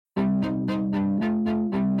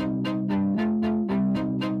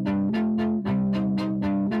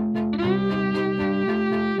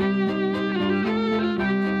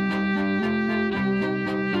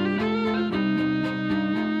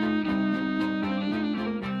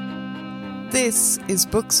This is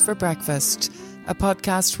Books for Breakfast, a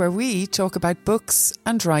podcast where we talk about books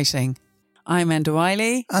and writing. I'm Enda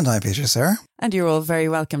Wiley. And I'm Peter Sir. And you're all very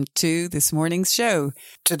welcome to this morning's show.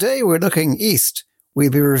 Today we're looking east.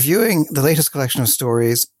 We'll be reviewing the latest collection of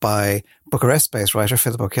stories by Bucharest-based writer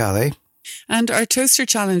Philip O'Keale. And our Toaster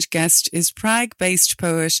Challenge guest is Prague-based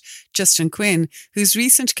poet Justin Quinn, whose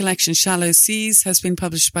recent collection Shallow Seas has been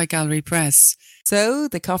published by Gallery Press. So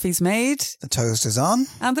the coffee's made, the toast is on,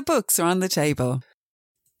 and the books are on the table.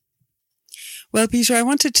 Well, Peter, I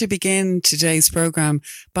wanted to begin today's programme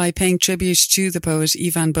by paying tribute to the poet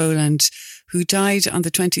Ivan Boland, who died on the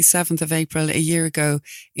 27th of April a year ago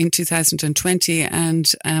in 2020.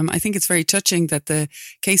 And I think it's very touching that the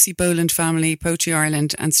Casey Boland family, Poetry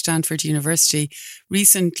Ireland and Stanford University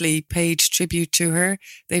recently paid tribute to her.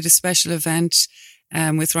 They had a special event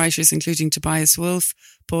with writers including Tobias Wolff,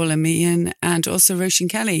 Paula Meehan and also Roisin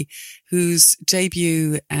Kelly, whose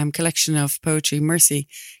debut collection of poetry, Mercy,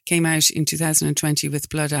 came out in 2020 with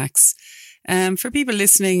Blood Axe. For people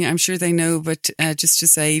listening, I'm sure they know, but just to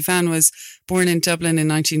say, Yvonne was born in Dublin in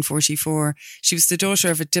 1944. She was the daughter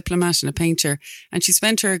of a diplomat and a painter, and she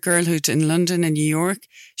spent her girlhood in London and New York.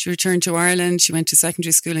 She returned to Ireland. She went to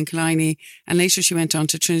secondary school in Killiney, and later she went on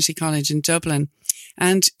to Trinity College in Dublin.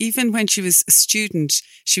 And even when she was a student,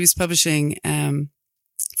 she was publishing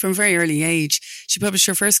from a very early age. She published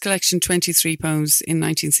her first collection, 23 Poems, in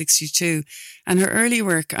 1962. And her early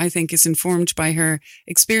work, I think, is informed by her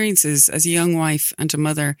experiences as a young wife and a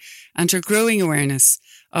mother, and her growing awareness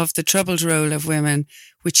of the troubled role of women,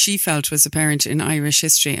 which she felt was apparent in Irish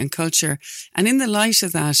history and culture. And in the light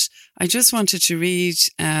of that, I just wanted to read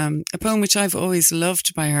a poem which I've always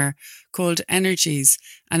loved by her, called Energies,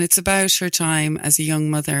 and it's about her time as a young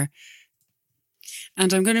mother.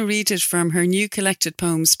 And I'm going to read it from her new collected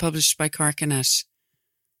poems published by Carcanet.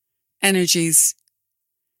 Energies.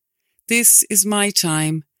 This is my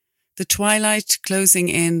time, the twilight closing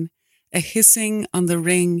in, a hissing on the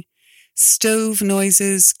ring, stove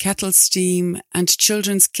noises, kettle steam, and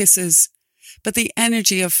children's kisses. But the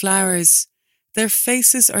energy of flowers, their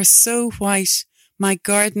faces are so white, my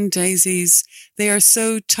garden daisies, they are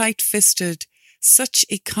so tight-fisted, such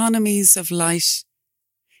economies of light.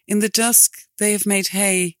 In the dusk, they have made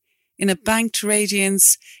hay. In a banked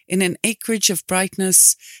radiance, in an acreage of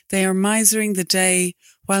brightness, they are misering the day,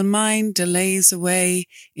 while mine delays away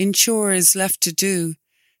in chores left to do.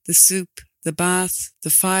 The soup, the bath, the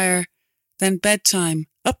fire, then bedtime,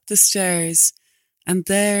 up the stairs. And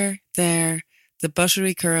there, the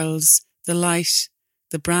buttery curls, the light,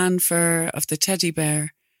 the bran fur of the teddy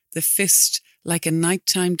bear, the fist like a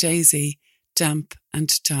nighttime daisy, damp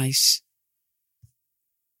and tight.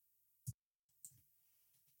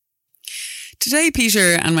 Today,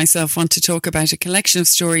 Peter and myself want to talk about a collection of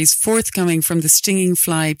stories forthcoming from the Stinging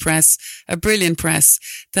Fly Press, a brilliant press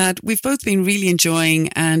that we've both been really enjoying,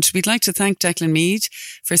 and we'd like to thank Declan Mead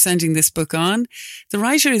for sending this book on. The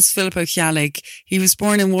writer is Philip O'Keale. He was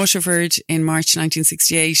born in Waterford in March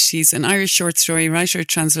 1968. He's an Irish short story writer,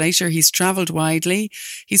 translator. He's travelled widely.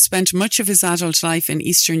 He's spent much of his adult life in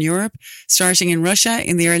Eastern Europe, starting in Russia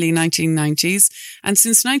in the early 1990s, and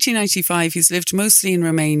since 1995 he's lived mostly in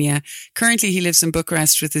Romania. Currently he lives in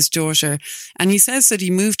Bucharest with his daughter, and he says that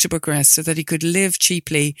he moved to Bucharest so that he could live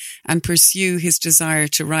cheaply and pursue his desire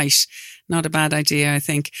to write. Not a bad idea, I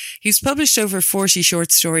think. He's published over 40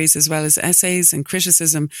 short stories as well as essays and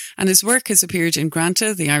criticism, and his work has appeared in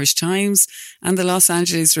Granta, the Irish Times, and the Los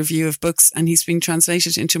Angeles Review of Books, and he's been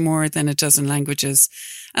translated into more than a dozen languages.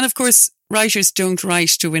 And of course, writers don't write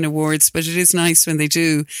to win awards, but it is nice when they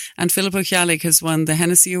do. And Philip O'Keale has won the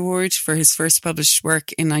Hennessy Award for his first published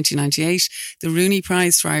work in 1998, the Rooney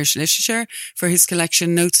Prize for Irish Literature for his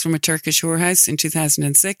collection Notes from a Turkish Whorehouse in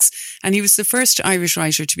 2006. And he was the first Irish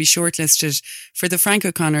writer to be shortlisted for the Frank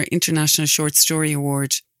O'Connor International Short Story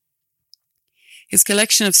Award. His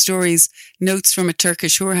collection of stories, Notes from a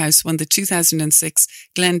Turkish Whorehouse, won the 2006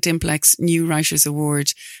 Glenn Dimplex New Writers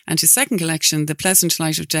Award, and his second collection, The Pleasant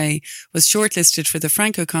Light of Day, was shortlisted for the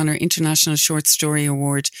Frank O'Connor International Short Story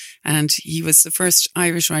Award, and he was the first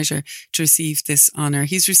Irish writer to receive this honour.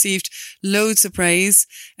 He's received loads of praise.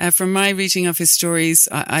 From my reading of his stories,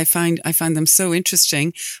 I find them so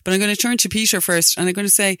interesting. But I'm going to turn to Peter first, and I'm going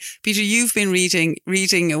to say, Peter, you've been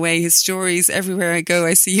reading away his stories everywhere I go.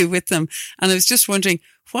 I see you with them, and I was just wondering,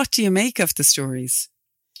 what do you make of the stories?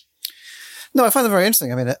 No, I find them very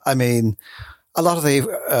interesting. I mean, a lot of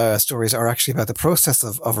the stories are actually about the process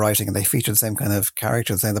of writing, and they feature the same kind of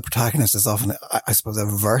characters. And the protagonist is often, I suppose, a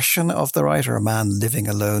version of the writer, a man living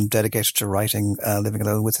alone, dedicated to writing, living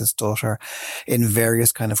alone with his daughter in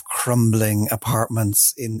various kind of crumbling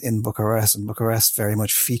apartments in Bucharest. And Bucharest very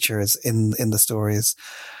much features in the stories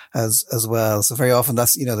as well. So very often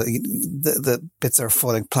that's, the bits are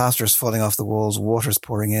falling, plaster's falling off the walls, water's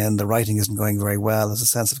pouring in, the writing isn't going very well. There's a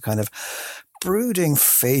sense of kind of brooding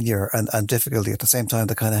failure and difficulty at the same time,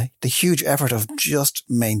 the huge effort of just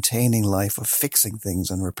maintaining life, of fixing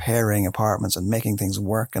things and repairing apartments and making things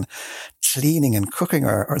work, and cleaning and cooking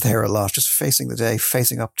are there a lot, just facing the day,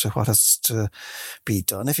 facing up to what has to be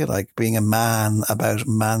done, if you like, being a man about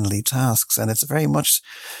manly tasks. And it's very much,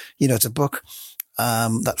 it's a book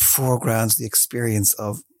that foregrounds the experience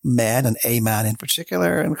of men, and a man in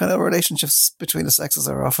particular, and kind of relationships between the sexes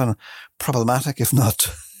are often problematic, if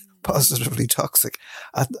not positively toxic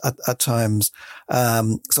at times.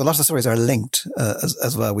 So a lot of the stories are linked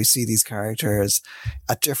as well. We see these characters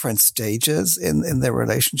at different stages in their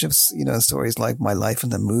relationships, stories like My Life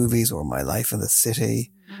in the Movies or My Life in the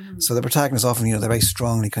City. So the protagonists often, they're very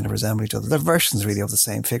strongly kind of resemble each other. They're versions really of the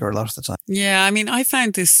same figure a lot of the time. Yeah, I mean, I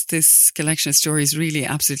found this collection of stories really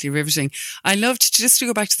absolutely riveting. I loved, just to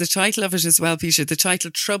go back to the title of it as well, Peter, the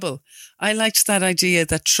title Trouble. I liked that idea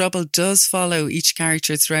that trouble does follow each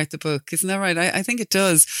character throughout the book. Isn't that right? I think it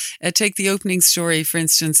does. Take the opening story, for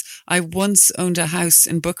instance. I once owned a house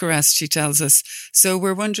in Bucharest, she tells us. So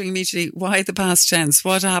we're wondering immediately, why the past tense?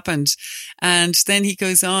 What happened? And then he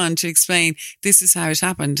goes on to explain, this is how it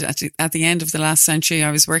happened. At the end of the last century,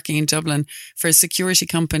 I was working in Dublin for a security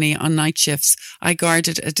company on night shifts. I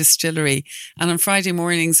guarded a distillery, and on Friday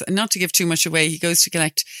mornings, not to give too much away, he goes to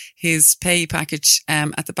collect his pay package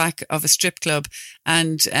at the back of a strip club,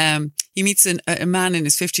 and he meets a man in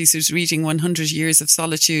his 50s who's reading 100 Years of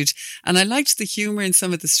Solitude. And I liked the humour in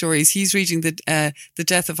some of the stories. He's reading the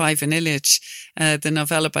Death of Ivan Ilyich, the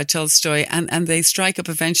novella by Tolstoy, and they strike up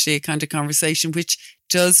eventually a kind of conversation which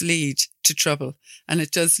does lead to trouble, and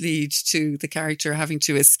it does lead to the character having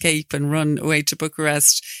to escape and run away to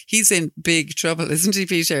Bucharest. He's in big trouble, isn't he,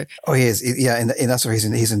 Peter? Oh, he is. Yeah, in that story,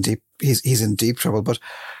 he's in deep trouble. But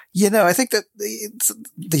I think that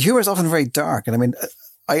the humor is often very dark, and I mean,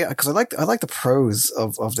 because I like the prose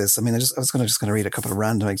of this. I mean, I was going to read a couple of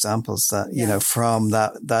random examples that from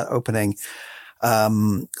that opening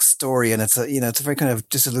story, and it's a very kind of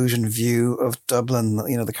disillusioned view of Dublin.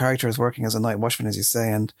 The character is working as a night watchman, as you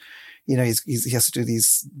say, and he has to do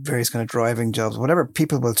these various kind of driving jobs. Whatever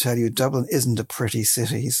people will tell you, Dublin isn't a pretty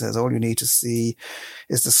city. He says all you need to see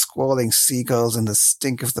is the squalling seagulls and the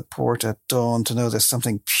stink of the port at dawn to know there's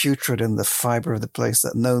something putrid in the fibre of the place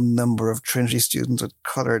that no number of Trinity students with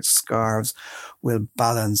coloured scarves will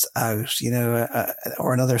balance out.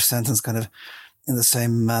 Or another sentence kind of in the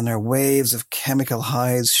same manner, waves of chemical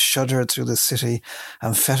highs shuddered through the city.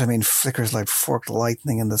 Amphetamine flickers like forked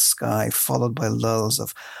lightning in the sky, followed by lulls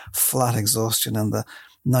of flat exhaustion and the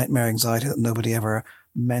nightmare anxiety that nobody ever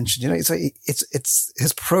mentioned. It's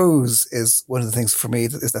his prose is one of the things for me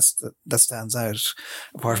that stands out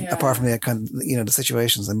apart from the kind of, the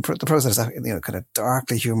situations, and the prose is kind of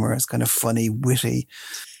darkly humorous, kind of funny, witty.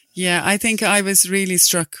 Yeah, I think I was really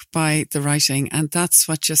struck by the writing, and that's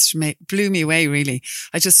what just blew me away, really.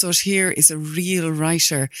 I just thought, here is a real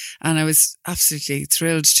writer, and I was absolutely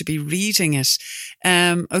thrilled to be reading it.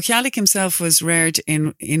 O'Cealach himself was reared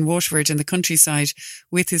in Waterford in the countryside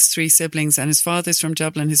with his three siblings, and his father's from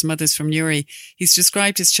Dublin, his mother's from Newry. He's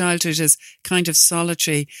described his childhood as kind of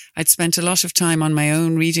solitary. I'd spent a lot of time on my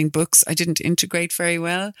own reading books. I didn't integrate very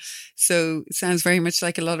well. So it sounds very much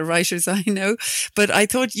like a lot of writers I know. But I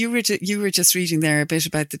thought you were just reading there a bit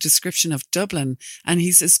about the description of Dublin, and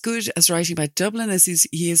he's as good as writing about Dublin as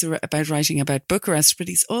he is about writing about Bucharest. But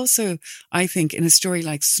he's also, I think, in a story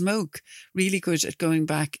like Smoke, really good at going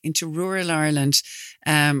back into rural Ireland.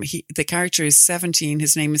 The character is 17.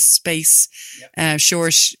 His name is Space,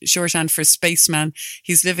 shorthand for Spaceman.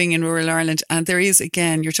 He's living in rural Ireland, and there is,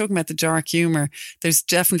 again, you're talking about the dark humour. There's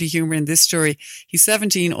definitely humour in this story. He's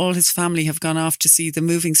 17. All his family have gone off to see the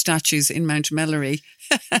moving statues in Mount Melleray.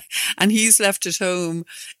 And he's left at home,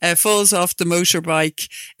 falls off the motorbike.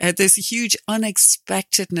 There's a huge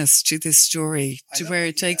unexpectedness to this story, to where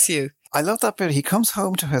it takes you. I love that bit. He comes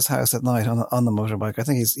home to his house at night on the motorbike. I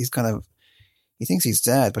think he's kind of, he thinks he's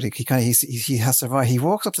dead, but he has survived. He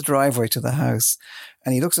walks up the driveway to the house,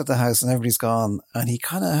 and he looks at the house, and everybody's gone, and he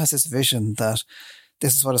kind of has this vision that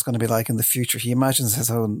this is what it's going to be like in the future. He imagines his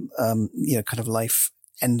own, kind of life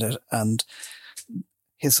ended, and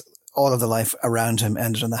his all of the life around him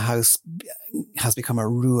ended and the house has become a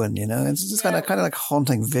ruin, you know? It's just kind of like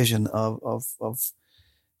haunting vision of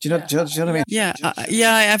do you know what I mean? Yeah.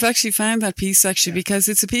 I've actually found that piece because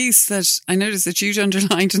it's a piece that I noticed that you'd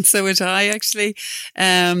underlined and so had I actually.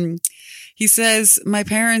 He says,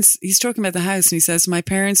 he's talking about the house and he says, my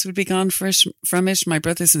parents would be gone from it. My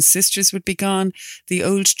brothers and sisters would be gone. The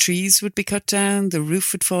old trees would be cut down. The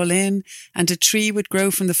roof would fall in and a tree would grow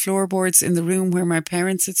from the floorboards in the room where my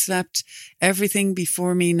parents had slept. Everything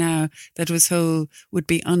before me now that was whole would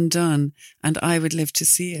be undone and I would live to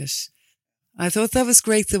see it. I thought that was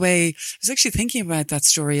great the way, I was actually thinking about that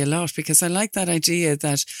story a lot because I like that idea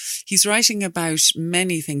that he's writing about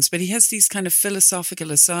many things, but he has these kind of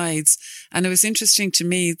philosophical asides. And it was interesting to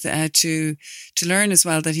me to learn as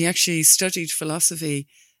well that he actually studied philosophy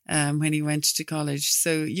when he went to college.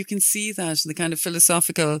 So you can see that, the kind of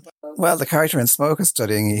philosophical. Well, the character in Smoke he's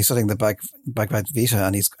studying the Bhagavad Gita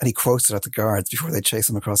and he quotes it at the guards before they chase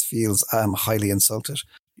him across fields. I am highly insulted.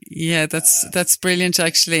 Yeah, that's brilliant,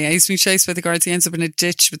 actually. He's been chased by the guards. He ends up in a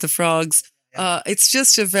ditch with the frogs. It's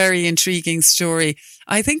just a very intriguing story.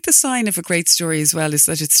 I think the sign of a great story as well is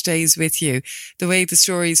that it stays with you. The way the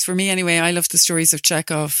stories, for me anyway, I love the stories of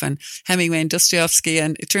Chekhov and Hemingway and Dostoevsky,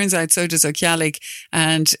 and it turns out so does Okyalik.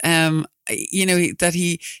 And, you know, that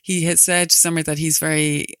he has said somewhere that he's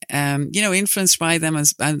very, you know, influenced by them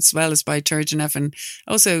as well as by Turgenev. And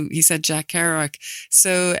also he said Jack Kerouac.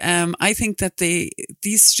 So, I think that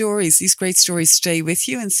these great stories stay with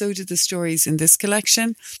you. And so do the stories in this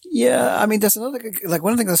collection. Yeah. I mean, there's another, like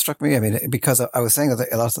one thing that struck me, I mean, because I was saying that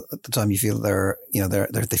a lot of the time you feel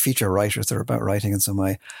they feature writers, they're about writing in some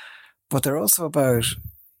way, but they're also about,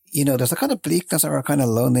 you know, there's a kind of bleakness or a kind of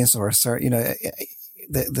loneliness or, you know,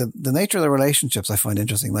 the nature of the relationships I find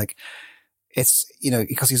interesting. Like it's, you know,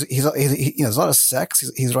 because he's you know, there's a lot of sex.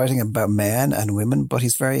 He's writing about men and women, but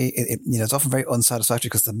he's very, you know, it's often very unsatisfactory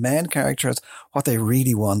because the main characters, what they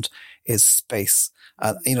really want is space.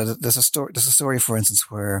 You know, there's a story, for instance,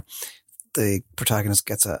 where the protagonist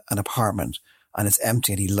gets an apartment and it's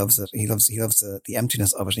empty and he loves it. He loves the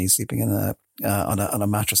emptiness of it. And he's sleeping on a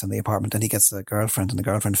mattress in the apartment. And he gets a girlfriend and the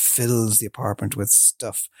girlfriend fills the apartment with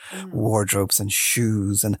stuff, wardrobes and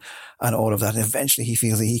shoes and all of that. And eventually he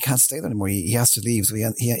feels that he can't stay there anymore. He has to leave. So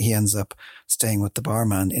he ends up staying with the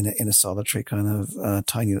barman in a solitary kind of,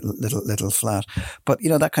 tiny little flat. But, you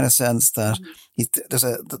know, that kind of sense that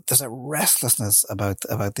there's a restlessness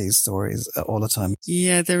about these stories all the time.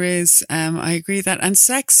 Yeah, there is. I agree with that. And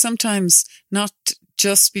sex sometimes not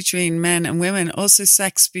just between men and women, also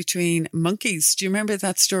sex between monkeys. Do you remember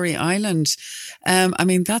that story, Island? I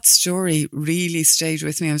mean, that story really stayed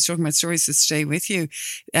with me. I was talking about stories that stay with you.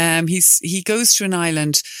 He goes to an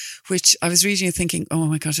island, which I was reading and thinking, oh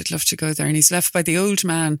my God, I'd love to go there. And he's left by the old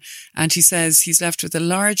man. And he says he's left with a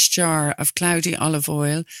large jar of cloudy olive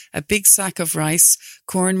oil, a big sack of rice,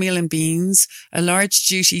 cornmeal and beans, a large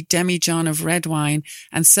duty demijohn of red wine,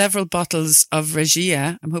 and several bottles of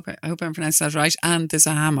Regia. I hope I'm pronouncing that right. And there's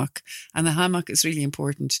a hammock. And the hammock is really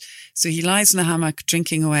important. So he lies in the hammock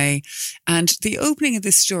drinking away. And the opening of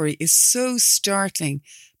this story is so startling.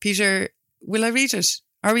 Peter, will I read it?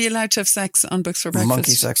 Are we allowed to have sex on Books for Breakfast?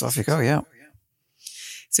 Monkey sex, off you go, yeah.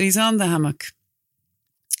 So he's on the hammock.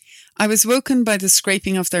 I was woken by the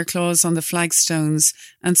scraping of their claws on the flagstones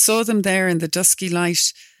and saw them there in the dusky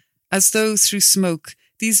light, as though through smoke,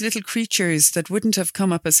 these little creatures that wouldn't have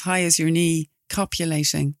come up as high as your knee,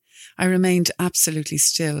 copulating. I remained absolutely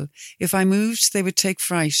still. If I moved, they would take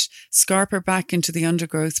fright, scarper back into the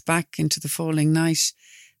undergrowth, back into the falling night.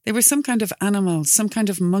 They were some kind of animal, some kind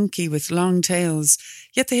of monkey with long tails,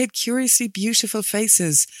 yet they had curiously beautiful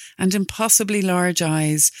faces and impossibly large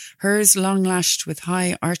eyes, hers long-lashed with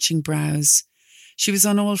high arching brows. She was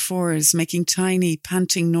on all fours, making tiny,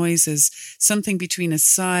 panting noises, something between a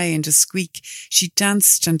sigh and a squeak. She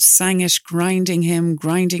danced and sang it, grinding him,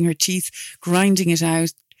 grinding her teeth, grinding it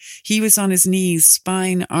out. He was on his knees,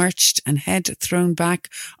 spine arched and head thrown back,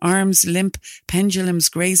 arms limp, pendulums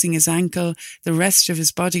grazing his ankle, the rest of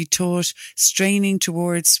his body taut, straining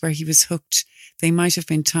towards where he was hooked. They might have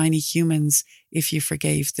been tiny humans if you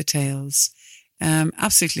forgave the tails.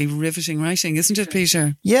 Absolutely riveting writing, isn't it,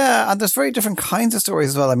 Peter? Yeah, and there's very different kinds of stories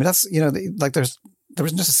as well. I mean, that's, you know, like there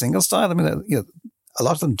isn't just a single style. I mean, you know, a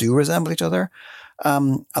lot of them do resemble each other,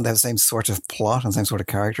 and they have the same sort of plot and same sort of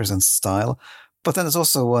characters and style. But then there's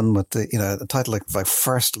also one with the title like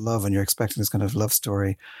First Love, and you're expecting this kind of love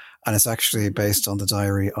story, and it's actually based on the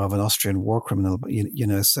diary of an Austrian war criminal. You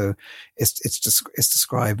know, so it's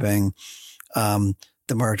describing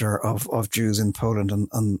the murder of Jews in Poland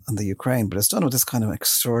and the Ukraine, but it's done with this kind of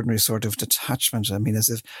extraordinary sort of detachment. I mean, as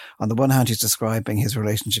if on the one hand he's describing his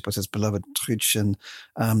relationship with his beloved Trudchen.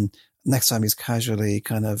 Next time he's casually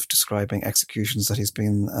kind of describing executions that he's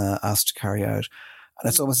been asked to carry out. And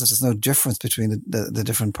it's almost as there's no difference between the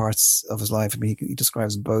different parts of his life. I mean, he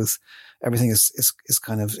describes both. Everything is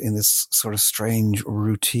kind of in this sort of strange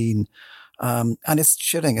routine. And it's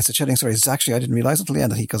chilling. It's a chilling story. It's actually, I didn't realize until the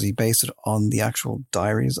end because he based it on the actual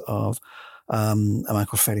diaries of a man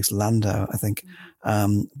called Felix Landau, I think.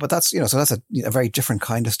 But that's, so that's a very different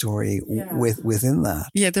kind of story within that.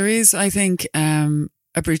 Yeah, there is, I think,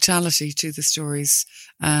 a brutality to the stories.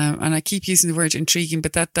 And I keep using the word intriguing,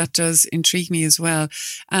 but that does intrigue me as well.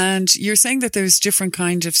 And you're saying that there's different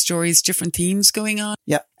kind of stories, different themes going on.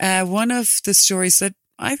 Yeah. One of the stories that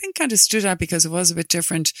I think kind of stood out because it was a bit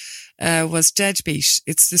different, was Deadbeat.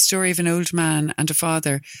 It's the story of an old man and a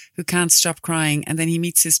father who can't stop crying. And then he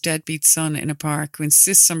meets his deadbeat son in a park who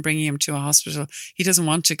insists on bringing him to a hospital. He doesn't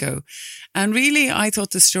want to go. And really, I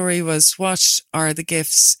thought the story was, what are the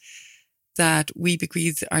gifts that we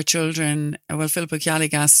bequeath our children? Well, Philip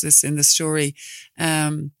O'Kealig asks this in the story.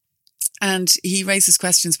 And he raises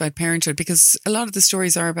questions about parenthood, because a lot of the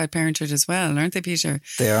stories are about parenthood as well, aren't they, Peter?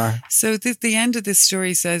 They are. So the end of this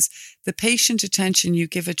story says, the patient attention you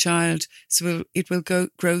give a child, so it will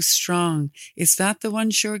grow strong. Is that the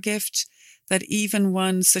one sure gift that even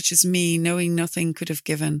one such as me, knowing nothing, could have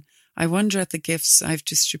given? I wonder at the gifts I've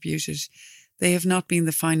distributed. They have not been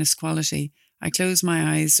the finest quality. I close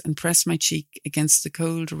my eyes and press my cheek against the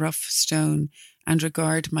cold, rough stone and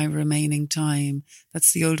regard my remaining time.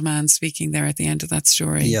 That's the old man speaking there at the end of that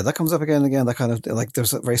story. Yeah, that comes up again and again. That kind of, like,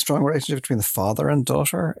 there's a very strong relationship between the father and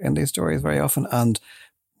daughter in these stories very often.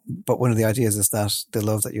 But one of the ideas is that the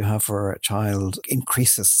love that you have for a child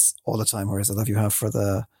increases all the time, whereas the love you have for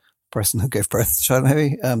the person who gave birth to the child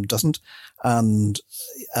maybe doesn't. And,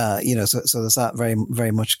 so there's that very,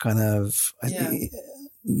 very much kind of,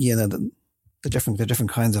 the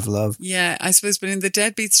different kinds of love. Yeah, I suppose, but in the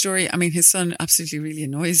Deadbeat story, I mean, his son absolutely really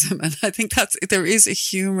annoys him. And I think there is a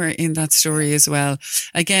humor in that story as well.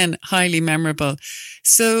 Again, highly memorable.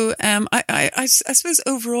 So, I suppose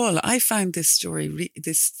overall, I found this story,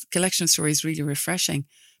 this collection of stories really refreshing,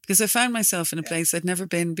 because I found myself in a place I'd never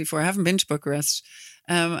been before. I haven't been to Bucharest.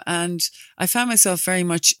 And I found myself very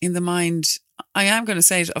much in the mind, I am going to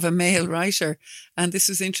say it, of a male writer. And this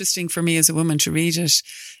was interesting for me as a woman to read it.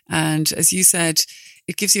 And as you said,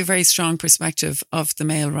 it gives you a very strong perspective of the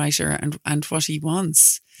male writer and what he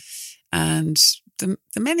wants. And the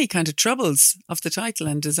many kind of troubles of the title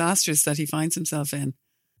and disasters that he finds himself in.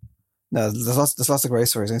 No, there's lots of great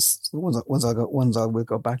stories. Ones I will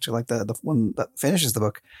go back to, like the one that finishes the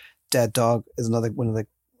book, Dead Dog, is another one of the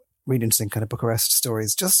really interesting kind of Bucharest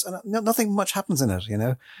stories. Just nothing much happens in it,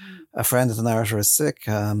 A friend of the narrator is sick.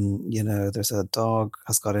 There's a dog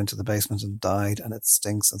has got into the basement and died, and it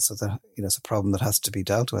stinks, and so it's a problem that has to be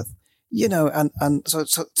dealt with. And so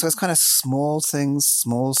it's kind of small things,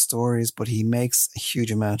 small stories, but he makes a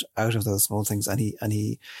huge amount out of those small things, and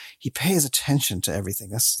he pays attention to everything.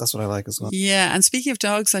 That's what I like as well. Yeah, and speaking of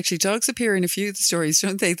dogs, actually, dogs appear in a few of the stories,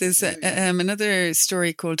 don't they? There's another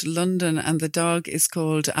story called London, and the dog is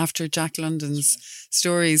called after Jack London's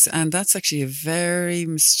stories, and that's actually a very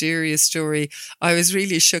mysterious story. I was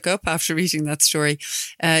really shook up after reading that story.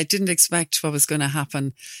 Didn't expect what was going to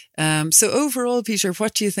happen. So overall, Peter,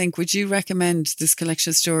 what do you think? Would you recommend this collection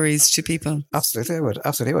of stories to people? Absolutely, I would.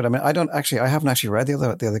 Absolutely, I would. I mean, I haven't actually read the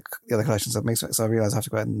other collections. So I realize I have to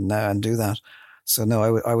go out now and do that. So no,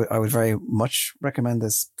 I would very much recommend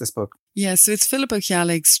this book. Yeah, so it's Philip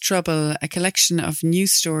O'Kealig's Trouble, a collection of new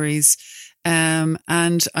stories.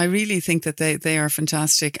 And I really think that they are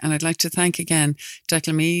fantastic. And I'd like to thank again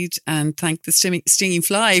Declan Mead and thank the Stinging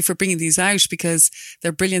Fly for bringing these out, because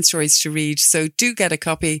they're brilliant stories to read. So do get a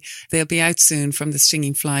copy. They'll be out soon from the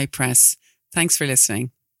Stinging Fly Press. Thanks for listening.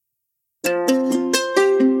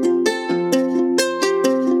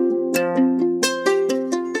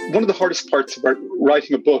 One of the hardest parts about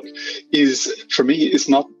writing a book is, for me, is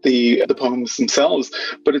not the poems themselves,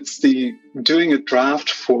 but it's the doing a draft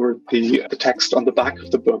for the text on the back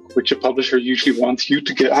of the book, which a publisher usually wants you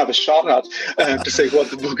to have a shot at, to say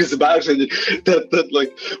what the book is about. And that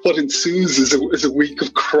like what ensues is a week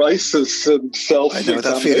of crisis and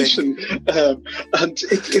self-examination. And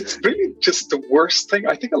it's really just the worst thing.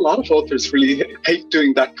 I think a lot of authors really hate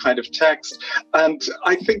doing that kind of text. And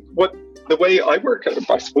I think the way I work at it,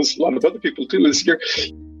 I suppose a lot of other people do, is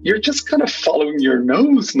you're just kind of following your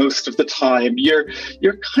nose most of the time. You're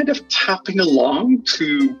kind of tapping along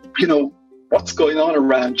to, what's going on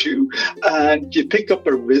around you, and you pick up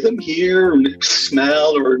a rhythm here and a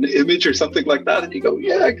smell or an image or something like that, and you go,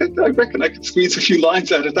 yeah, I reckon I could squeeze a few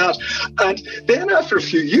lines out of that. And then after a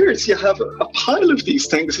few years, you have a pile of these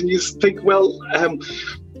things, and you think, well,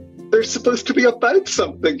 they're supposed to be about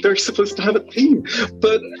something. They're supposed to have a theme.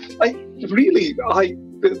 But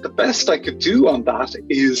the best I could do on that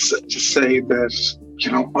is to say that,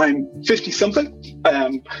 I'm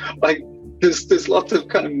 50-something. There's lots of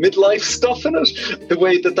kind of midlife stuff in it. The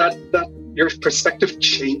way that your perspective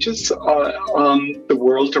changes on the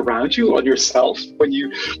world around you, on yourself, when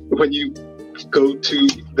you go to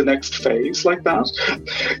the next phase like that.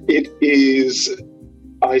 It is,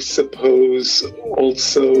 I suppose,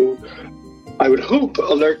 also, I would hope,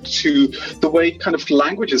 alert to the way kind of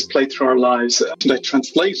languages play through our lives. And I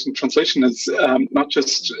translate, and translation is not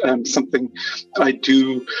just something I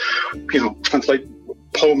do, translate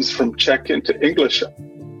poems from Czech into English,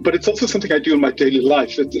 but it's also something I do in my daily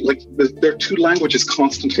life. It's like there are two languages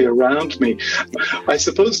constantly around me. I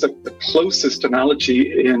suppose that the closest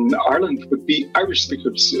analogy in Ireland would be Irish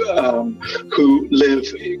speakers who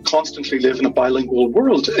constantly live in a bilingual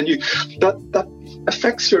world, and that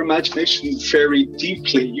affects your imagination very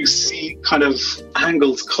deeply. You see kind of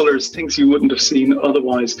angles, colours, things you wouldn't have seen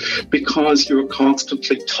otherwise, because you're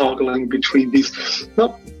constantly toggling between these,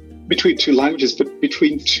 not between two languages, but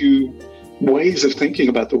between two ways of thinking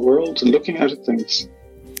about the world and looking at things.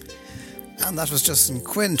 And that was Justin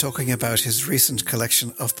Quinn talking about his recent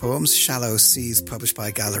collection of poems, Shallow Seas, published by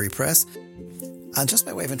Gallery Press. And just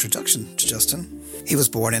by way of introduction to Justin, he was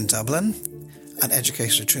born in Dublin and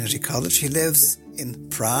educated at Trinity College. He lives in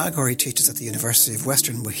Prague, where he teaches at the University of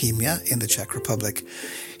Western Bohemia in the Czech Republic.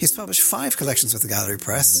 He's published 5 collections with the Gallery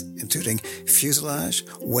Press, including Fuselage,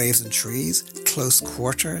 Waves and Trees, Close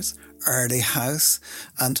Quarters, Early House,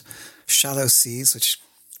 and Shallow Seas,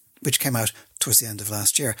 which came out towards the end of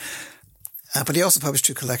last year. But he also published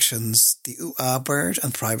 2 collections, The Ooh-Ah Bird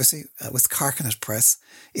and Privacy, with Carcanet Press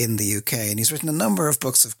in the UK. And he's written a number of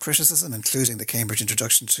books of criticism, including the Cambridge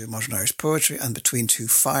Introduction to Modern Irish Poetry and Between Two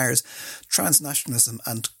Fires, Transnationalism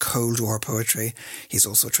and Cold War Poetry. He's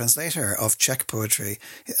also a translator of Czech poetry.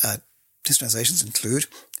 His translations include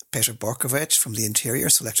Peter Borkovich from The Interior,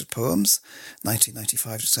 Selected Poems,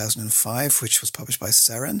 1995-2005, which was published by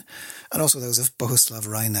Seren, and also those of Bohuslav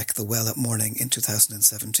Reinek, The Well at Morning, in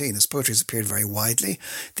 2017. His poetry has appeared very widely.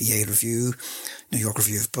 The Yale Review, New York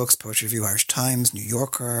Review of Books, Poetry Review, Irish Times, New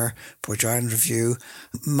Yorker, Poetry Ireland Review,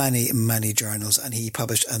 many, many journals, and he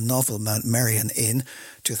published a novel, Mount Merion, in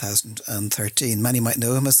 2013. Many might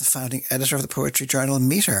know him as the founding editor of the poetry journal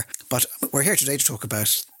Meter, but we're here today to talk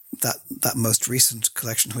about that most recent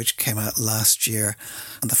collection, which came out last year.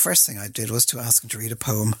 And the first thing I did was to ask him to read a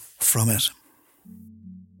poem from it.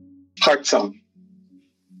 Heart Song.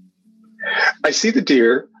 I see the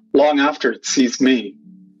deer long after it sees me,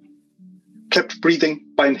 kept breathing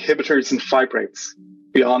by inhibitors and fibrates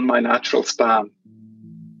beyond my natural span.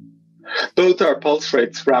 Both our pulse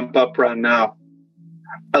rates ramp up round now.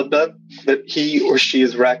 I'll bet that he or she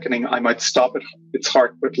is reckoning I might stop its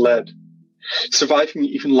heart with lead, surviving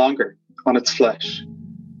even longer on its flesh.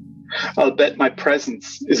 I'll bet my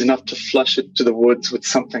presence is enough to flush it to the woods with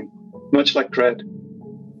something, much like dread.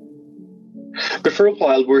 But for a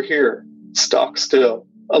while we're here, stock still,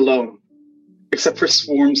 alone, except for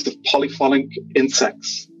swarms of polyphonic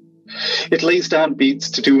insects. It lays down beats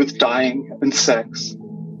to do with dying and sex.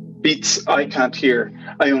 Beats I can't hear,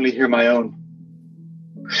 I only hear my own.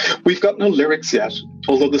 We've got no lyrics yet,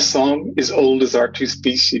 although the song is old as our 2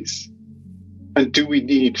 species. And do we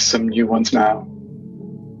need some new ones now?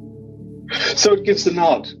 So it gives a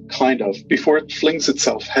nod, kind of, before it flings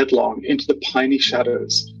itself headlong into the piney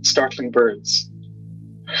shadows, startling birds.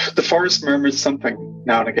 The forest murmurs something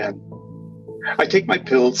now and again. I take my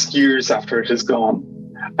pills years after it is gone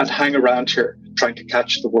and hang around here trying to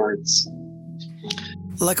catch the words.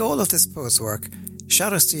 Like all of this poet's work,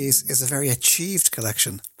 Shallow Seas is a very achieved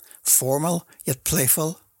collection, formal yet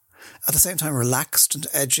playful, at the same time relaxed and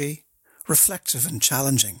edgy, reflective and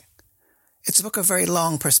challenging. It's a book of very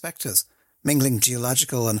long perspectives, mingling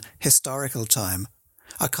geological and historical time,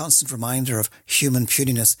 a constant reminder of human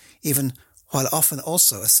puniness, even while often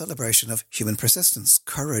also a celebration of human persistence,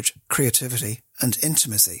 courage, creativity and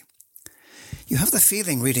intimacy. You have the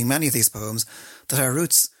feeling, reading many of these poems, that our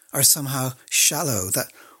roots are somehow shallow,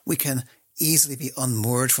 that we can easily be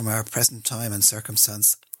unmoored from our present time and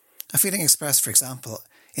circumstance. A feeling expressed, for example,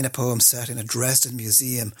 in a poem set in a Dresden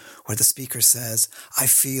museum where the speaker says, I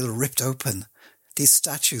feel ripped open, These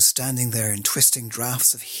statues standing there in twisting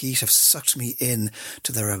draughts of heat have sucked me in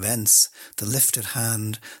to their events. The lifted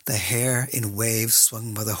hand, the hair in waves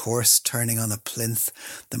swung by the horse turning on a plinth,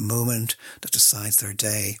 the moment that decides their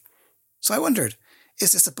day. So I wondered,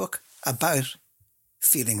 is this a book about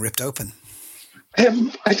feeling ripped open?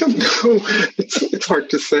 I don't know. It's hard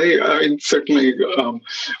to say. I mean, certainly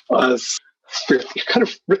as you're kind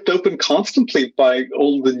of ripped open constantly by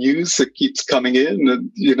all the news that keeps coming in,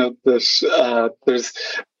 and that there's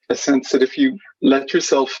a sense that if you let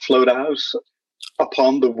yourself float out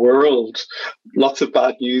upon the world, lots of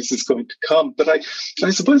bad news is going to come. But I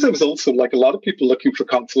suppose I was also, like a lot of people, looking for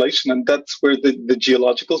consolation, and that's where the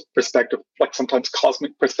geological perspective, like sometimes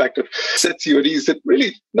cosmic perspective, sets you at ease. That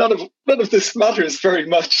really none of this matters very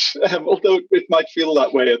much, although it might feel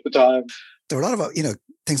that way at the time. There are a lot of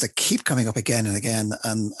things that keep coming up again and again,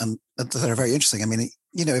 and that are very interesting. I mean,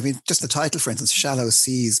 just the title, for instance, "Shallow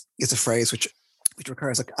Seas," is a phrase which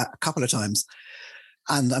recurs a couple of times.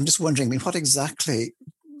 And I'm just wondering, I mean, what exactly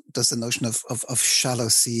does the notion of shallow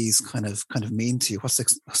seas kind of mean to you? What's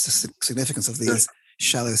the significance of these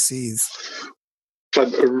shallow seas?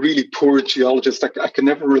 I'm a really poor geologist. I can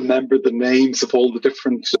never remember the names of all the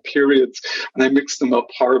different periods, and I mix them up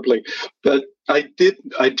horribly. But I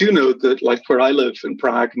do know that, like, where I live in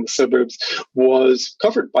Prague, in the suburbs, was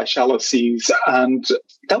covered by shallow seas, and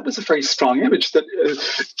that was a very strong image. That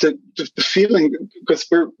the feeling, because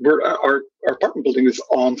our apartment building is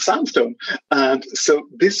on sandstone, and so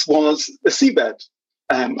this was a seabed.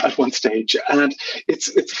 At one stage, and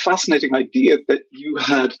it's a fascinating idea that you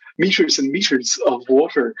had meters and meters of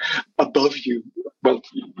water above you. Well,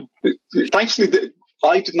 thankfully,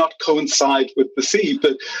 I did not coincide with the sea,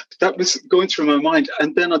 but that was going through my mind.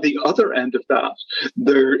 And then on the other end of that,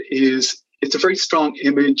 it's a very strong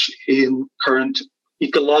image in current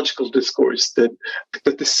ecological discourse that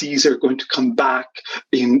the seas are going to come back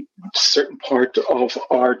in certain part of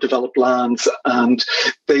our developed lands, and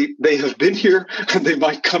they have been here and they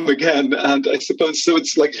might come again. And I suppose so.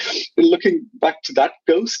 It's like looking back to that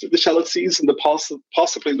ghost of the shallow seas and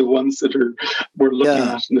possibly the ones that we're looking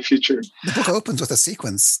at in the future. The book opens with a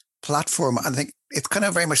sequence platform. I think it kind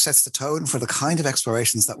of very much sets the tone for the kind of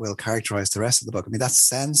explorations that will characterize the rest of the book. I mean, that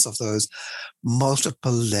sense of those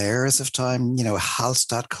multiple layers of time,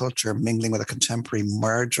 Hallstatt culture mingling with a contemporary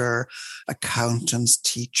merger, accountants,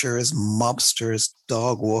 teachers, mobsters,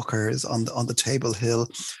 dog walkers on the Table Hill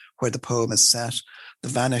where the poem is set, the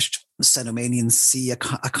vanished Cenomanian Sea, a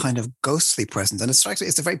kind of ghostly presence. And it strikes me,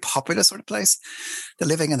 it's a very popular sort of place. The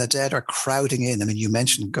living and the dead are crowding in. I mean, you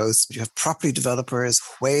mentioned ghosts, but you have property developers,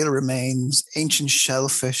 whale remains, ancient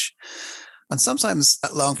shellfish. And sometimes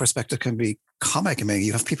that long perspective can be comic. I mean,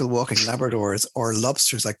 you have people walking Labradors or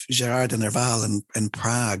lobsters like Gerard de Nerval in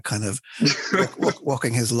Prague, kind of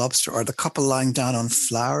walking his lobster, or the couple lying down on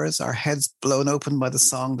flowers, our heads blown open by the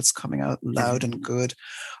song that's coming out loud and good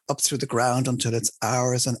up through the ground until it's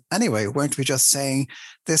ours. And anyway, weren't we just saying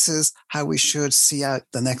this is how we should see out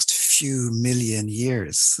the next few million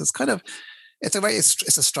years?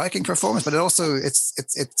 It's a striking performance, but it also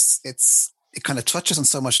it kind of touches on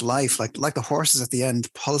so much life, like the horses at the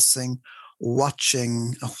end pulsing,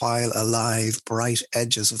 watching a while alive, bright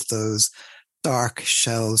edges of those dark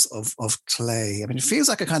shells of clay. I mean, it feels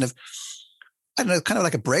like a kind of, I don't know, kind of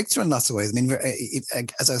like a breakthrough in lots of ways. I mean,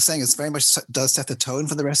 as I was saying, it's very much does set the tone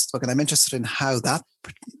for the rest of the book. And I'm interested in how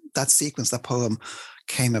that sequence, that poem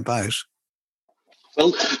came about.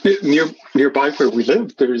 Well, nearby where we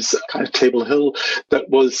live, there's a kind of Table Hill that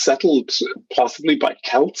was settled possibly by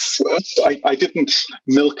Celts. I didn't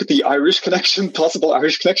milk the possible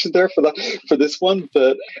Irish connection there for this one,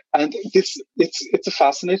 and it's a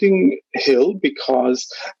fascinating hill because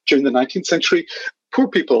during the 19th century, poor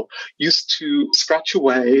people used to scratch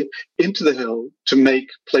away into the hill to make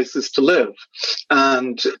places to live,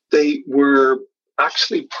 and they were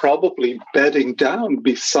actually probably bedding down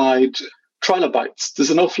beside trilobites. There's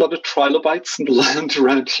an awful lot of trilobites in the land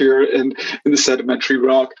around here in the sedimentary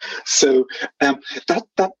rock. So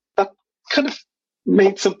that kind of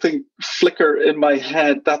made something flicker in my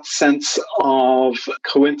head, that sense of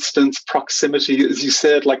coincidence, proximity, as you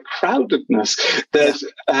said, like crowdedness, that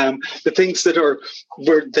the things that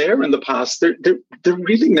were there in the past, they're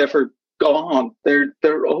really never gone.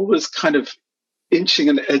 They're always kind of inching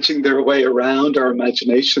and edging their way around our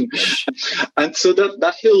imagination. And so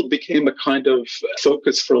that hill became a kind of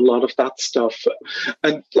focus for a lot of that stuff.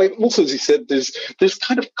 And like also, as you said, there's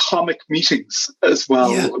kind of comic meetings as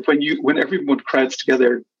well. Yeah. When everyone crowds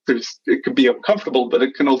together, it can be uncomfortable, but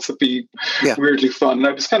it can also be weirdly fun. And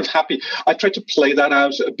I was kind of happy. I tried to play that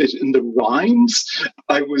out a bit in the rhymes.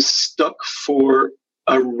 I was stuck for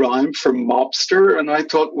a rhyme for mobster, and I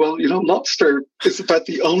thought, well, lobster is about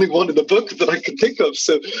the only one in the book that I can think of.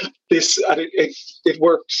 So it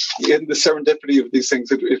worked in the serendipity of these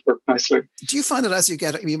things. It worked nicely. Do you find that as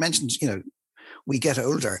you mentioned, we get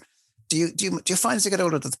older. Do you find as you get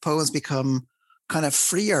older that the poems become kind of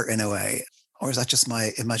freer in a way, or is that just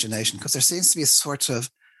my imagination? Because there seems to be a sort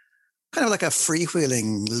of kind of like a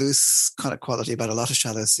freewheeling, loose kind of quality about a lot of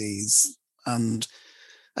Shallow Seas and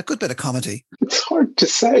a good bit of comedy. It's hard to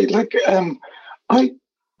say.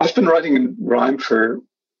 I've been writing in rhyme for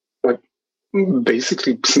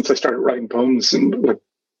basically since I started writing poems in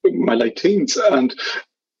my late teens, and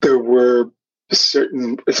there were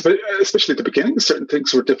certain, especially at the beginning, certain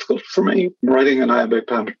things were difficult for me. Writing an iambic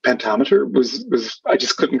pentameter was I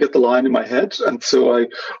just couldn't get the line in my head, and so I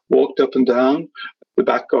walked up and down the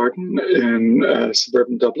back garden in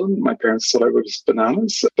suburban Dublin. My parents thought I was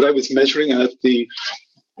bananas, but I was measuring out the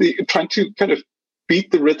trying to kind of beat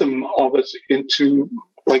the rhythm of it into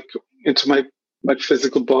my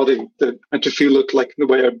physical body, and to feel it like in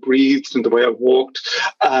the way I breathed and the way I walked.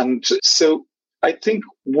 And so I think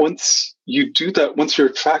once you do that, once you're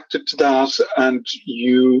attracted to that and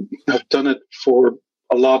you have done it for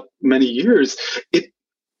many years,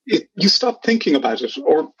 you stop thinking about it,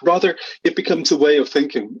 or rather it becomes a way of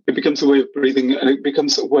thinking. It becomes a way of breathing, and it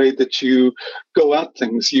becomes a way that you go at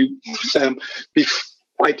things.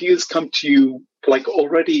 Ideas come to you like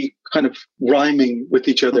already kind of rhyming with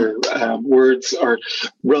each other. Words are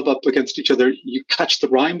rub up against each other. You catch the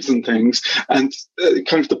rhymes and things, and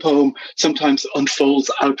kind of the poem sometimes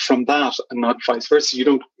unfolds out from that, and not vice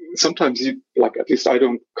versa. Sometimes at least I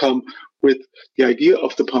don't come with the idea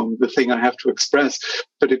of the poem, the thing I have to express,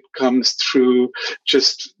 but it comes through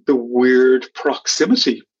just the weird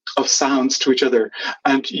proximity of sounds to each other,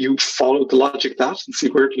 and you follow the logic of that and see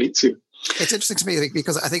where it leads you. It's interesting to me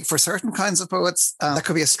because I think for certain kinds of poets, that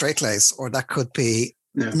could be a straight-lace, or that could be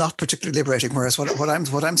not particularly liberating. Whereas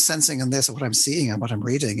what I'm sensing in this, and what I'm seeing and what I'm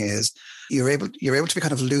reading is you're able to be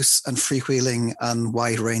kind of loose and freewheeling and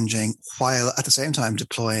wide-ranging, while at the same time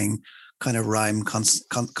deploying kind of rhyme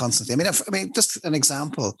constantly. I mean, just an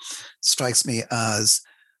example strikes me as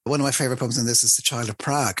one of my favorite poems in this is "The Child of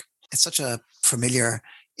Prague." It's such a familiar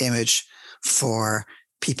image for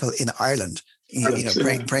people in Ireland.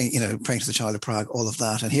 Praying to the Child of Prague, all of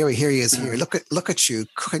that. And here he is here. Look at you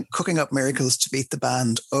cooking up miracles to beat the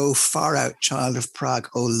band. Oh, far out Child of Prague.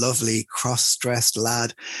 Oh, lovely cross-dressed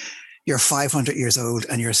lad. You're 500 years old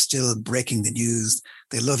and you're still breaking the news.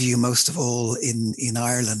 They love you most of all in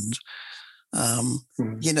Ireland.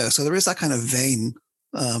 So there is that kind of vein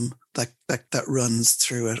that runs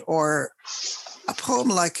through it. Or a poem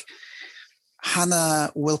like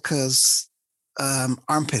Hannah Wilke's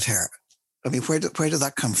Armpit Hair. I mean, where did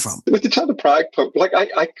that come from? With the Child of Prague,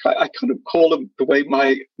 I kind of call him the way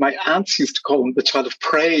my aunts used to call him, the Child of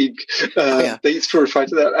Prague. They used to refer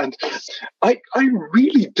to that, and I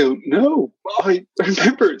really don't know. I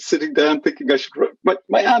remember sitting down thinking I should write.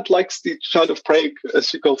 My aunt likes the Child of Prague, as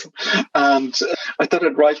she calls him, and I thought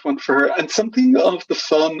I'd write one for her. And something of the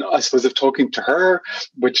fun, I suppose, of talking to her,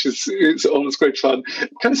 which is always great fun,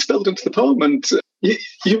 kind of spilled into the poem, and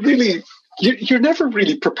you really. You're never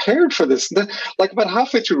really prepared for this. Like about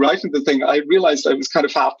halfway through writing the thing, I realized I was kind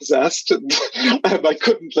of half possessed, and I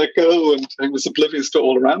couldn't let go, and I was oblivious to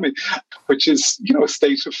all around me, which is, a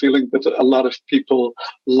state of feeling that a lot of people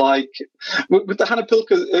like. With the Hannah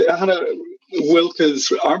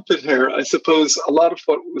Wilke's Armpit Hair, I suppose a lot of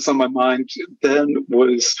what was on my mind then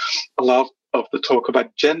was a lot of the talk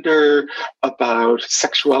about gender, about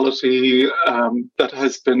sexuality, that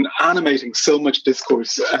has been animating so much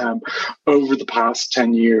discourse over the past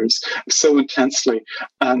 10 years so intensely.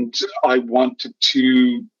 And I wanted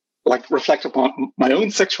to reflect upon my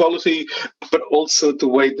own sexuality, but also the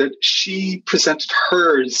way that she presented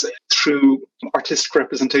hers through artistic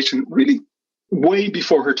representation, really way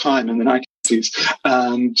before her time in the 90s,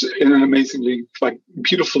 and in an amazingly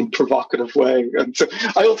beautiful and provocative way. And so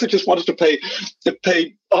I also just wanted to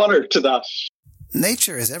pay honor to that.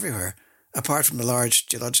 Nature is everywhere, apart from the large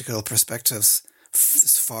geological perspectives.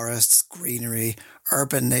 Forests, greenery,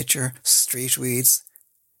 urban nature, street weeds.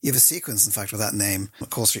 You have a sequence, in fact, with that name,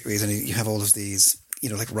 Cole Street Weeds, and you have all of these,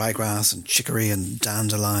 like ryegrass and chicory and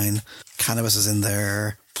dandelion. Cannabis is in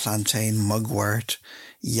there, plantain, mugwort,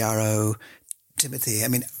 yarrow, Timothy. I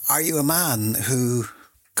mean, are you a man who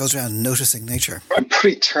goes around noticing nature? I'm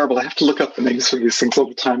pretty terrible. I have to look up the names for these things all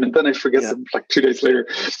the time, and then I forget them 2 days later.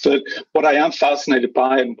 But what I am fascinated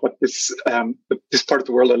by, and what this part of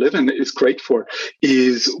the world I live in is great for,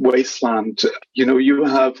 is wasteland. You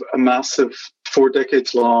have a massive 4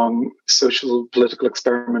 decades-long social political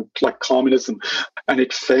experiment like communism, and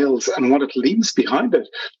it fails. And what it leaves behind it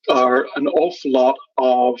are an awful lot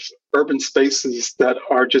of urban spaces that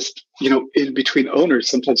are just, in between owners,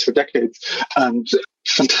 sometimes for decades. And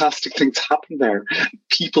fantastic things happen there.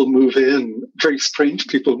 People move in, very strange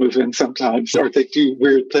people move in sometimes, or they do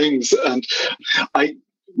weird things. And my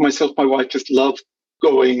wife just love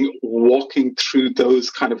walking through those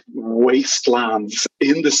kind of wastelands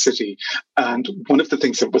in the city. And one of the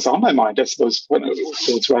things that was on my mind, I suppose, when I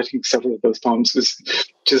was writing several of those poems, was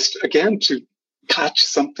just, again, to catch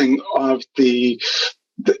something of the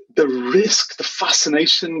risk, the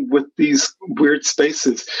fascination with these weird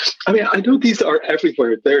spaces. I mean, I know these are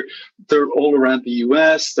everywhere. They're all around the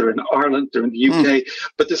US, they're in Ireland, they're in the UK,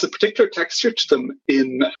 but there's a particular texture to them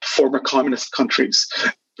in former communist countries.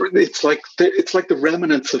 It's like the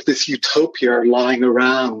remnants of this utopia are lying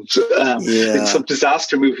around in some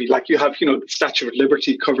disaster movie. Like you have, the Statue of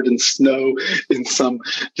Liberty covered in snow in some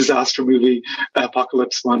disaster movie,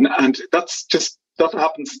 apocalypse one, and that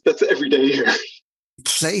happens. That's every day here.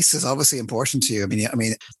 Place is obviously important to you. I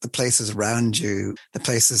mean, the places around you, the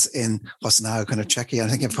places in what's now kind of Czechia. I'm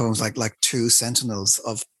thinking of poems like Two Sentinels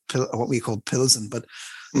of what we call Pilsen, but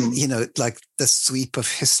like the sweep of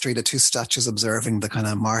history, the two statues observing the kind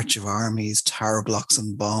of march of armies, tower blocks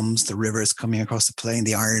and bombs, the rivers coming across the plain,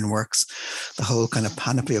 the ironworks, the whole kind of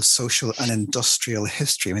panoply of social and industrial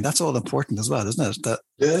history. I mean, that's all important as well, isn't it?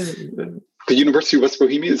 The University of West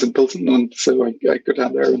Bohemia is in Pilsen, and so I go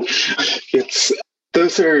down there, and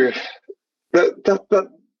that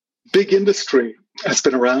big industry has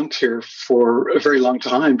been around here for a very long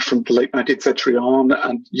time, from the late 19th century on.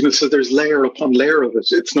 And, so there's layer upon layer of it.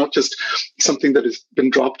 It's not just something that has been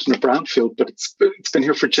dropped in a brownfield, but it's been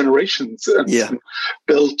here for generations. And It's been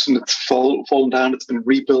built, and it's fallen down, it's been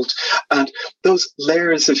rebuilt. And those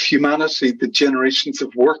layers of humanity, the generations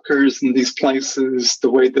of workers in these places,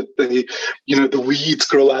 the way that the weeds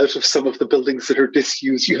grow out of some of the buildings that are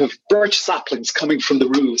disused. You have birch saplings coming from the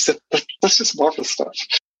roofs. That's just marvelous stuff.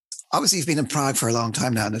 Obviously, you've been in Prague for a long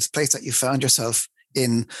time now, and it's a place that you found yourself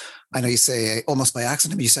in. I know you say almost by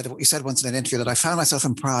accident, but you said once in an interview that I found myself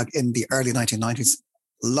in Prague in the early 1990s,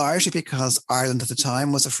 largely because Ireland at the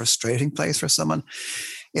time was a frustrating place for someone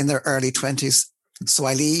in their early 20s. So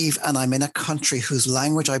I leave and I'm in a country whose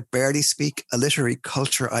language I barely speak, a literary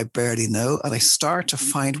culture I barely know, and I start to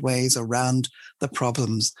find ways around the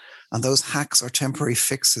problems. And those hacks or temporary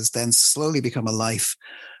fixes then slowly become a life,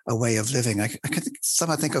 a way of living. I can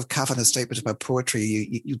somehow think of Kavanagh's statement about poetry.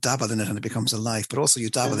 You dabble in it and it becomes a life, but also you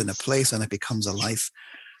dabble in a place and it becomes a life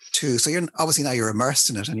too. So you're obviously now you're immersed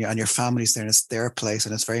in it, and your family's there, and it's their place,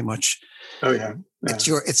 and it's very much. Oh yeah. It's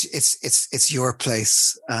your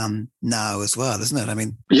place now as well, isn't it? I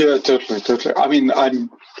mean. Yeah, totally. I mean, I'm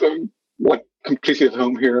like completely at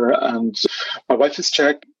home here, and my wife is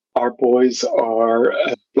Czech. Our boys are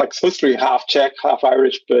supposed to be half Czech, half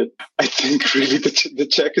Irish, but I think really the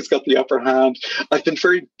Czech has got the upper hand. I've been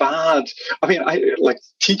very bad. I mean, I like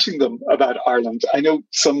teaching them about Ireland. I know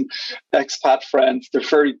some expat friends, they're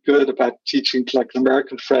very good about teaching, like an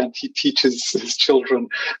American friend. He teaches his children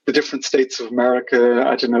the different states of America.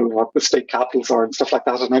 I don't know what the state capitals are and stuff like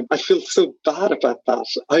that. And I feel so bad about that.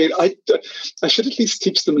 I should at least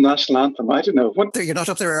teach them the national anthem. I don't know. You're not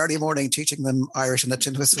up there early morning teaching them Irish and the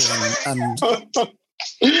tin whistle and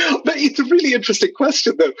But it's a really interesting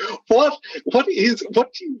question, though. What do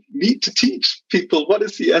you need to teach people? What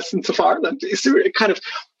is the essence of Ireland? Is there a kind of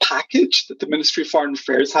package that the Ministry of Foreign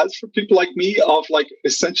Affairs has for people like me of like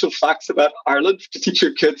essential facts about Ireland to teach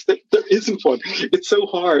your kids? There isn't one. It's so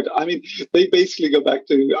hard. I mean, they basically go back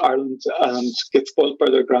to Ireland and get spoiled by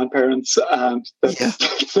their grandparents, and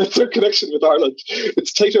that's their connection with Ireland.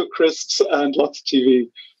 It's Tayto crisps and lots of TV.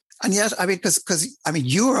 And yet, I mean, because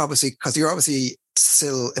you're obviously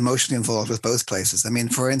still emotionally involved with both places. I mean,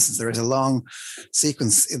 for instance, there is a long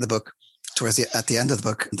sequence in the book at the end of the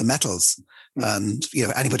book, the Metals. And,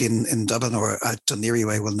 anybody in Dublin or at Dún Laoghaire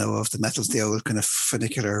way will know of the Metals, the old kind of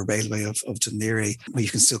funicular railway of Dún Laoghaire, where you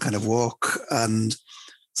can still kind of walk. And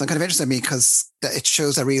so I'm kind of interested in me because it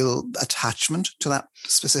shows a real attachment to that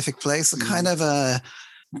specific place, a kind of a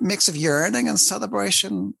mix of yearning and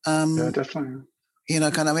celebration. Yeah, definitely.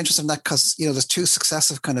 Kind of interested in that because, there's two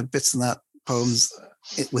successive kind of bits in that poems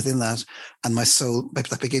within that. And my soul,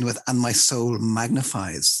 that begin with, and my soul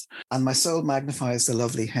magnifies. And my soul magnifies the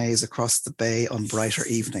lovely haze across the bay on brighter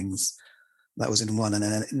evenings. That was in one. And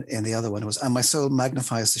then in the other one it was, and my soul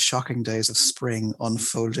magnifies the shocking days of spring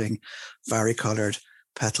unfolding, varicolored,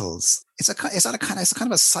 petals. It's kind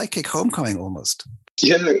of a psychic homecoming almost.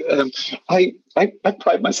 Yeah, I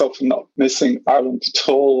pride myself in not missing Ireland at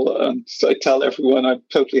all, and I tell everyone I'm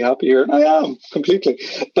totally happy here, and I am completely.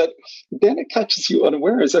 But then it catches you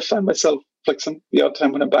unawares. I find myself like the odd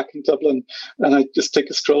time when I'm back in Dublin, and I just take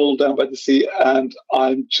a stroll down by the sea, and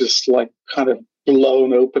I'm just like kind of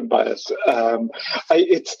blown open by it.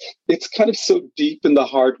 It's kind of so deep in the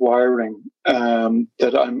hard wiring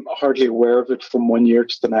that I'm hardly aware of it from one year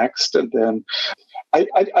to the next, and then. I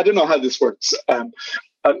don't know how this works. I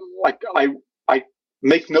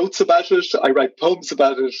make notes about it. I write poems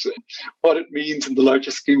about it. What it means in the larger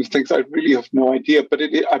scheme of things, I really have no idea. But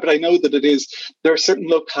I know that it is. There are certain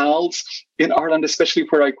locales in Ireland, especially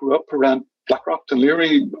where I grew up around Blackrock,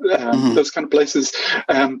 Dunleary, those kind of places.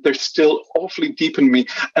 They're still awfully deep in me.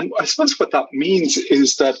 And I suppose what that means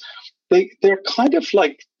is that they're kind of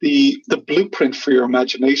like the blueprint for your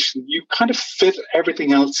imagination. You kind of fit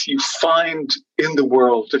everything else you find in the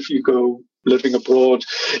world if you go living abroad.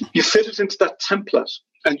 You fit it into that template,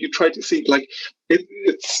 and you try to see like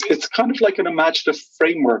it's kind of like an imaginative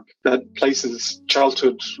framework that places,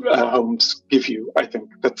 childhood homes give you. I think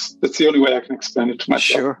that's the only way I can explain it to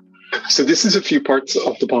myself. Sure. So this is a few parts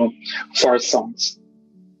of the poem, Forest Songs.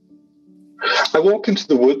 I walk into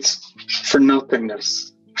the woods for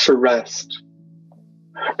nothingness, for rest,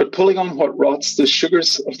 but pulling on what rots the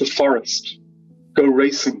sugars of the forest go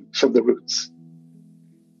racing from the roots.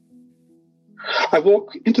 I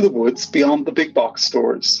walk into the woods beyond the big box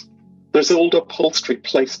stores. There's old upholstery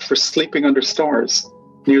placed for sleeping under stars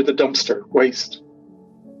near the dumpster waste.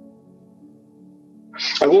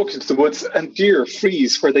 I walk into the woods and deer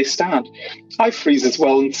freeze where they stand. I freeze as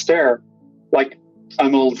well and stare, like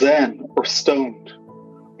I'm all zen or stoned,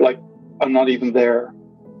 like I'm not even there.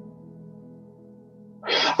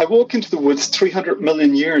 I walk into the woods 300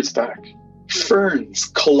 million years back. Ferns,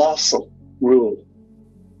 colossal, rule.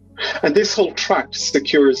 And this whole tract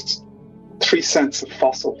secures 3 cents of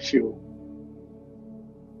fossil fuel.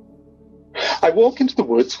 I walk into the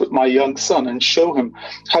woods with my young son and show him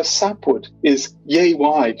how sapwood is yay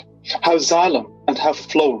wide, how xylem and how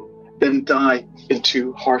phloem then die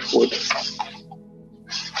into heartwood.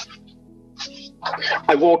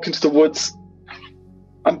 I walk into the woods.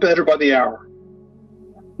 I'm better by the hour.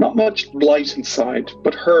 Not much light inside,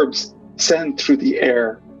 but herbs send through the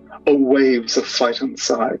air waves of fight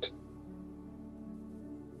inside.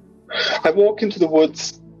 I walk into the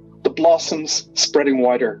woods, the blossoms spreading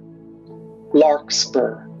wider,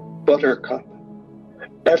 larkspur, buttercup,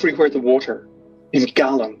 everywhere the water in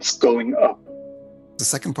gallons going up. The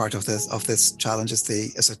second part of this challenge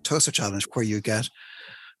is a toaster challenge where you get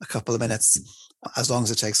a couple of minutes, as long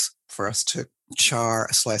as it takes for us to char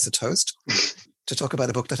a slice of toast, to talk about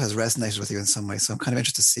a book that has resonated with you in some way. So I'm kind of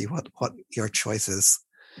interested to see what your choice is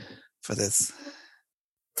for this.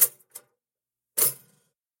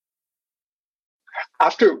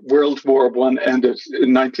 After World War I ended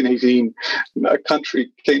in 1918, a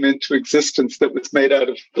country came into existence that was made out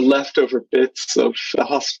of the leftover bits of the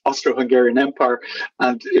Austro-Hungarian Empire,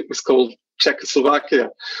 and it was called Czechoslovakia.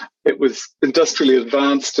 It was industrially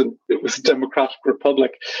advanced and it was a democratic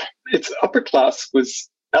republic. Its upper class was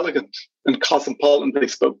elegant and cosmopolitan. They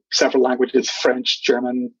spoke several languages, French,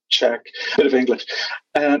 German, Czech, a bit of English.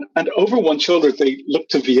 And over one shoulder, they looked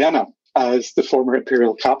to Vienna as the former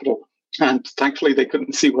imperial capital. And thankfully, they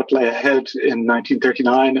couldn't see what lay ahead in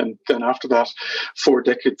 1939 and then after that, 4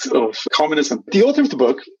 decades of communism. The author of the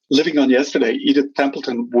book, Living on Yesterday, Edith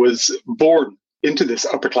Templeton, was born into this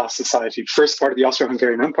upper-class society, first part of the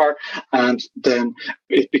Austro-Hungarian Empire, and then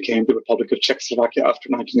it became the Republic of Czechoslovakia after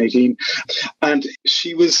 1918. And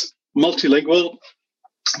she was multilingual,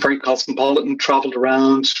 very cosmopolitan, traveled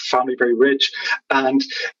around, family very rich, and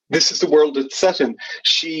this is the world it's set in.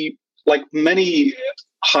 She, like many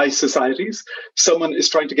high societies, someone is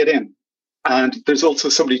trying to get in. And there's also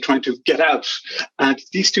somebody trying to get out. And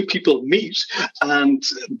these two people meet and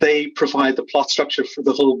they provide the plot structure for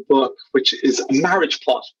the whole book, which is a marriage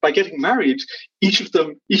plot. By getting married, each of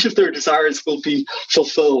their desires will be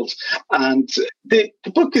fulfilled. And the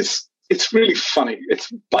book it's really funny.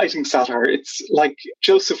 It's biting satire. It's like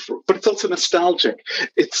Joseph, but it's also nostalgic.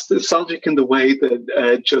 It's nostalgic in the way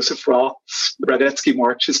that Joseph Roth's Radetzky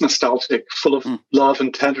March is nostalgic, full of love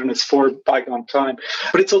and tenderness for bygone time.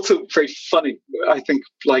 But it's also very funny. I think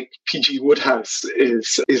like P.G. Wodehouse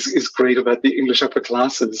is great about the English upper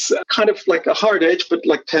classes. Kind of like a hard edge, but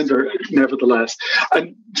like tender nevertheless.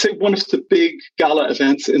 And so one of the big gala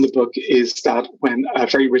events in the book is that when a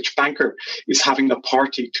very rich banker is having a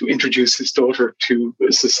party to introduce introduce his daughter to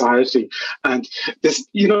society. And this,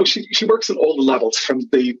 she works on all the levels, from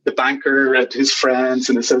the banker and his friends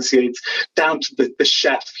and associates down to the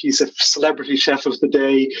chef. He's a celebrity chef of the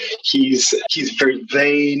day. He's very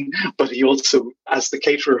vain, but he also, as the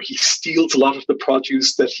caterer, he steals a lot of the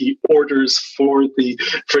produce that he orders for the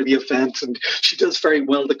event. And she does very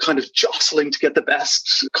well the kind of jostling to get the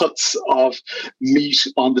best cuts of meat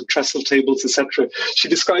on the trestle tables, etc. She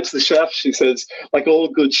describes the chef, she says, like all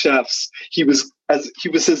good chefs, he was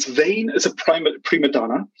as vain as a prima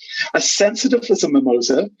donna, as sensitive as a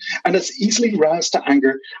mimosa, and as easily roused to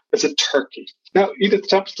anger as a turkey. Now, Edith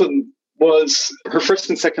Templeton her first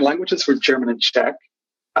and second languages were German and Czech.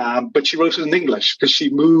 But she wrote it in English because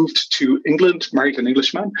she moved to England, married an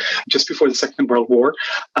Englishman just before the Second World War.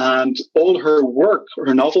 And all her work,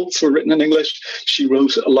 her novels were written in English. She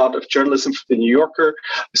wrote a lot of journalism for the New Yorker.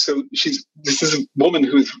 So this is a woman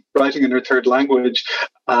who's writing in her third language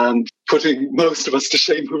and putting most of us to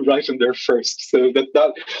shame who write in their first. So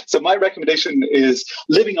my recommendation is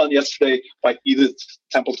Living on Yesterday by Edith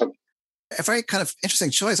Templeton. A very kind of interesting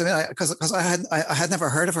choice. I mean, because I had never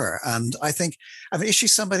heard of her, and is she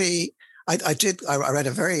somebody? I read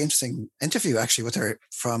a very interesting interview actually with her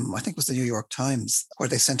from, I think it was the New York Times, where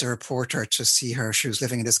they sent a reporter to see her. She was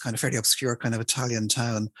living in this kind of fairly obscure kind of Italian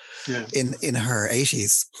town in her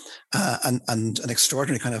 80s, and an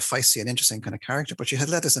extraordinary kind of feisty and interesting kind of character. But she had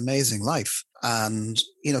led this amazing life, and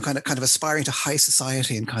kind of aspiring to high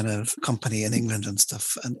society and kind of company in England and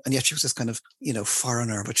stuff. And yet she was this kind of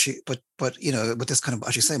foreigner, but with this kind of,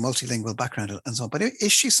 as you say, multilingual background and so on. But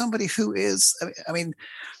is she somebody who is? I mean,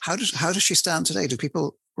 how does she stand today? Do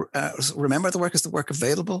people remember the work? Is the work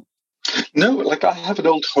available? No, like I have an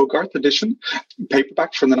old Hogarth edition,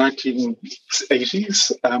 paperback from the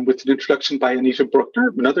 1980s, with an introduction by Anita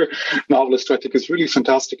Bruckner, another novelist who I think is really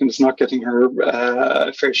fantastic and is not getting her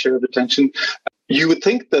fair share of attention. You would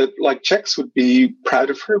think that like Czechs would be proud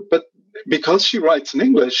of her, but because she writes in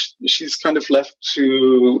English, she's kind of left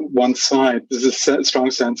to one side. There's a strong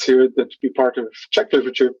sense here that to be part of Czech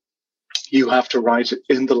literature, you have to write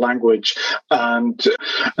in the language. And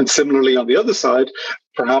similarly on the other side,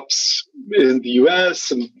 perhaps in the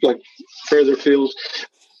US and like further afield,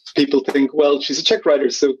 people think, well, she's a Czech writer,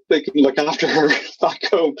 so they can look after her back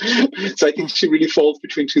home. So I think she really falls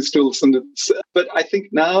between two stools. But I think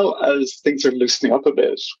now, as things are loosening up a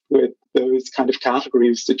bit with those kind of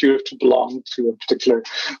categories that you have to belong to a particular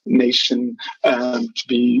nation to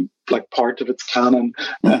be like part of its canon,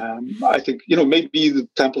 I think, maybe the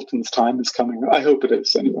Templeton's time is coming. I hope it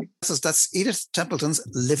is anyway. That's Edith Templeton's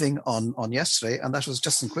Living on Yesterday. And that was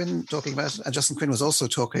Justin Quinn talking about it. And Justin Quinn was also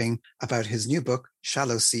talking about his new book,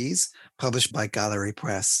 Shallow Seas, published by Gallery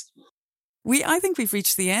Press. I think we've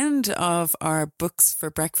reached the end of our Books for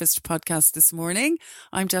Breakfast podcast this morning.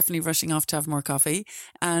 I'm definitely rushing off to have more coffee.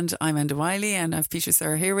 And I'm Enda Wiley, and I have Peter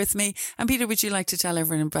Sir here with me. And Peter, would you like to tell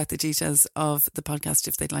everyone about the details of the podcast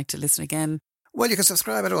if they'd like to listen again? Well, you can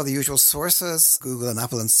subscribe at all the usual sources, Google and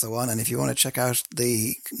Apple and so on. And if you want to check out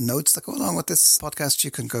the notes that go along with this podcast, you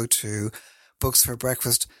can go to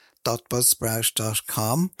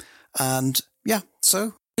booksforbreakfast.buzzsprout.com. And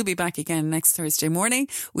so we'll be back again next Thursday morning.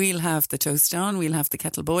 We'll have the toast on. We'll have the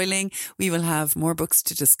kettle boiling. We will have more books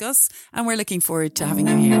to discuss. And we're looking forward to having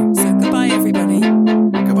you here. So goodbye, everybody.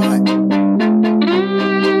 Goodbye.